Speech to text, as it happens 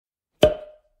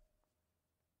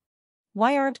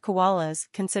Why aren't koalas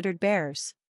considered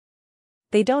bears?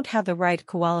 They don't have the right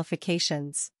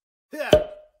qualifications.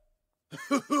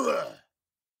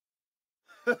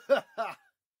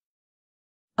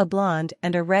 A blonde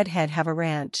and a redhead have a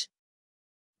ranch.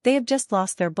 They have just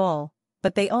lost their bull,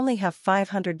 but they only have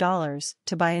 $500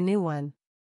 to buy a new one.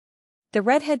 The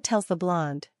redhead tells the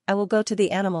blonde, "I will go to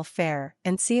the animal fair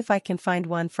and see if I can find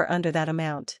one for under that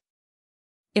amount.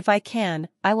 If I can,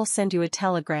 I will send you a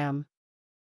telegram."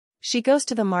 She goes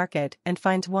to the market and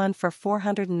finds one for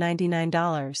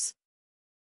 $499.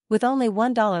 With only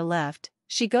 $1 left,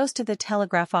 she goes to the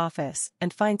telegraph office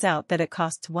and finds out that it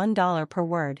costs $1 per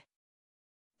word.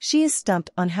 She is stumped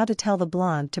on how to tell the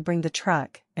blonde to bring the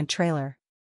truck and trailer.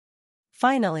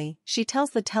 Finally, she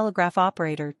tells the telegraph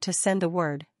operator to send the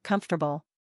word, "comfortable."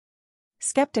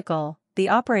 Skeptical, the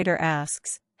operator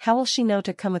asks, how will she know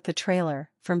to come with the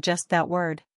trailer, from just that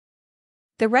word?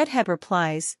 The redhead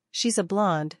replies, she's a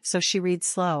blonde so she reads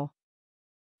slow.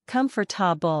 Come for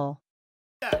ta bull.